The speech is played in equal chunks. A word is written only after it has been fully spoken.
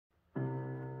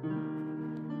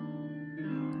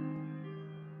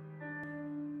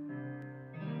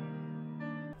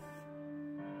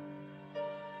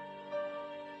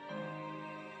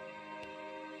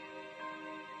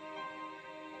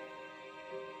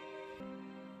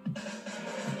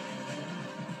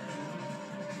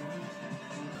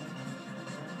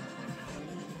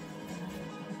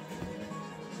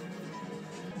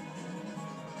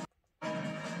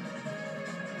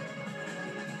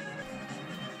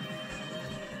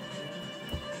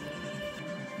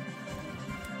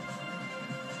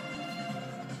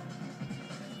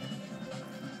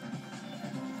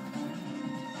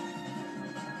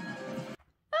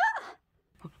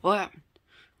What happened?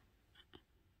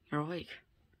 You're awake.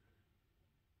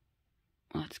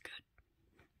 Well, that's good.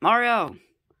 Mario!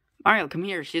 Mario, come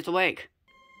here. She's awake.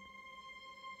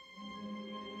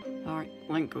 Alright,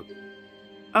 Link.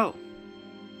 Oh.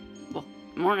 Well,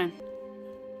 morning.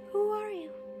 Who are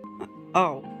you?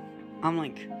 Oh, I'm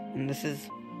Link. And this is,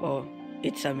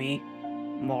 it's me,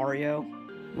 Mario.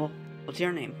 Well, what's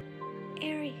your name?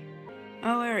 Aerie.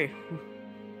 Oh, Aerie.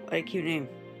 What a cute name.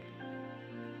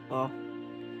 Well,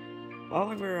 while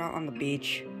we were out on the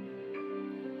beach,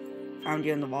 found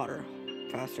you in the water,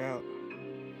 passed out.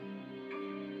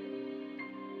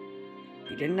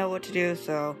 We didn't know what to do,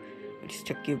 so we just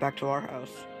took you back to our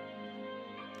house.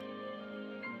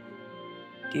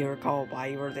 Do you recall why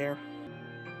you were there?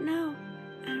 No,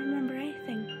 I don't remember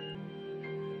anything.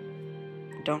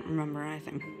 Don't remember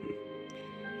anything.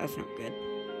 That's not good.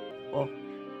 Well,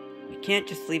 we can't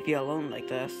just leave you alone like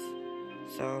this.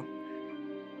 So,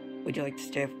 would you like to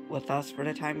stay with us for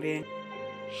the time being?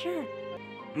 Sure.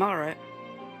 Alright.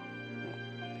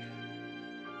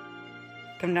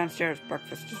 Come downstairs,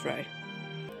 breakfast is ready.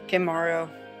 Okay, Mario.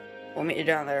 We'll meet you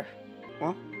down there.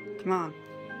 Well, come on.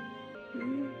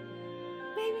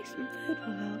 Maybe some food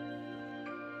will help.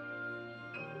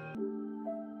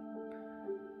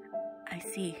 I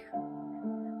see.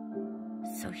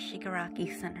 So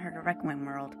Shigaraki sent her to Requiem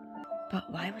World. But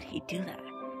why would he do that?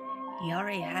 He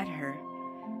already had her,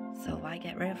 so why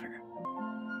get rid of her?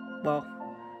 Well,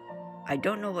 I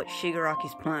don't know what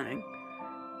Shigaraki's planning,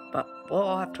 but we'll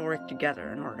all have to work together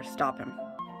in order to stop him.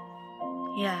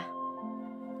 Yeah.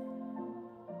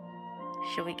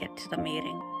 Should we get to the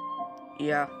meeting?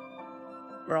 Yeah,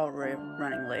 we're already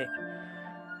running late.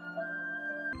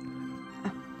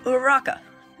 Uraraka,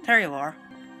 there you are.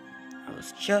 I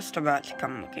was just about to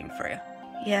come looking for you.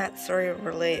 Yeah, sorry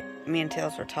we're late. Me and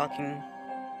Tails were talking.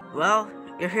 Well,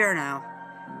 you're here now.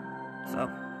 So,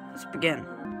 let's begin.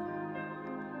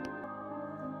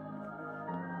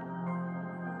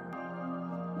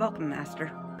 Welcome,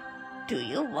 Master. Do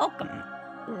you welcome,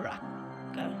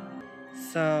 Uraraka?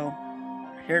 So,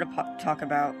 here to talk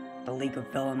about the League of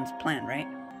Villains plan, right?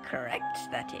 Correct,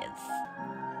 that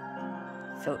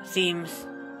is. So it seems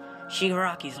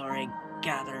Shigaraki's already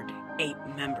gathered 8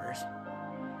 members,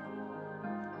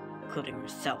 including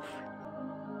herself.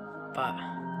 But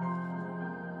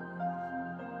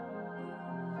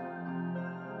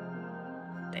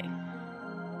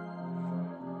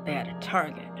they had a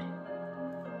target,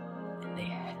 and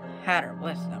they had her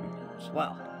with them as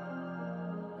well.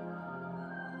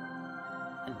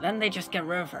 And then they just get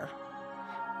rid of her.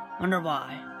 Wonder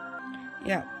why.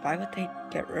 Yeah, why would they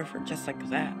get rid of her just like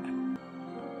that?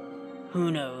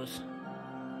 Who knows?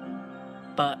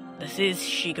 But this is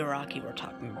Shigaraki we're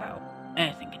talking about.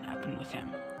 Anything can happen with him.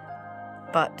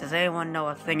 But does anyone know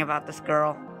a thing about this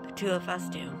girl? The two of us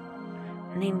do.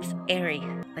 Her name's Aerie.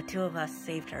 The two of us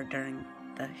saved her during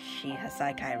the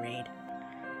Shihasaikai raid.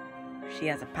 She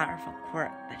has a powerful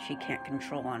quirk that she can't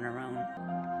control on her own.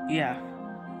 Yeah.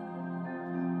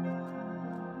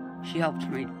 She helped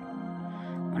me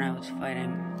when I was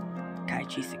fighting Kai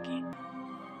Chisaki.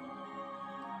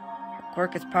 Her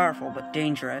quirk is powerful but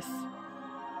dangerous.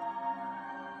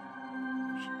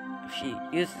 If she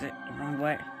uses it the wrong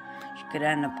way, she could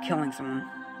end up killing someone.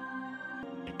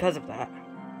 Because of that,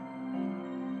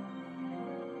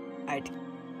 I'd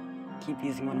keep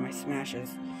using one of my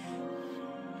smashes.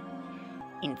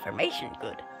 Information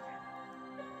good.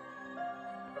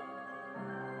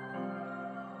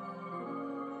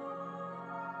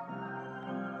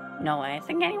 Know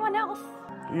anything, anyone else?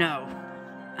 No,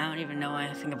 I don't even know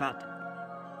anything about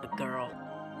the girl.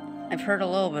 I've heard a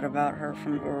little bit about her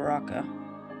from Uraraka.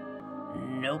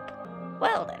 Nope.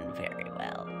 Well then, very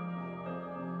well.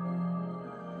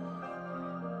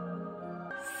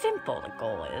 Simple the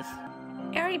goal is.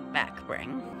 Aerie back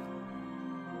bring.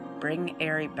 Bring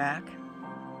Aerie back?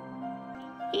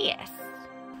 Yes.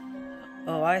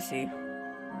 Oh, I see.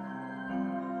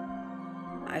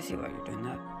 I see why you're doing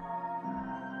that.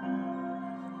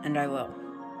 And I will.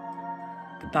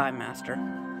 Goodbye, Master.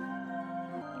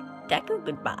 Deku,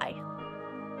 goodbye.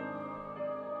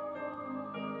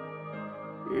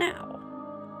 Now.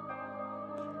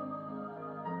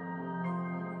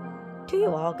 To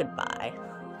you all, goodbye.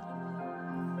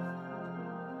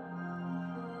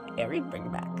 Aerie, bring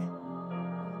back.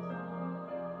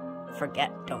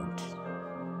 Forget, don't.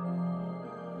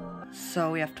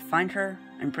 So we have to find her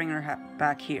and bring her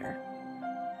back here.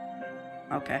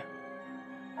 Okay.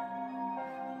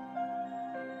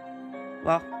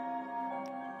 Well,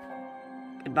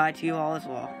 goodbye to you all as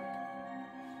well.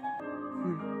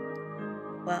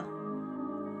 Well,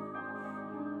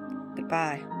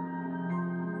 Goodbye.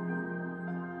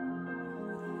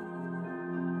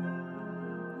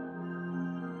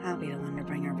 be the one to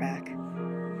bring her back.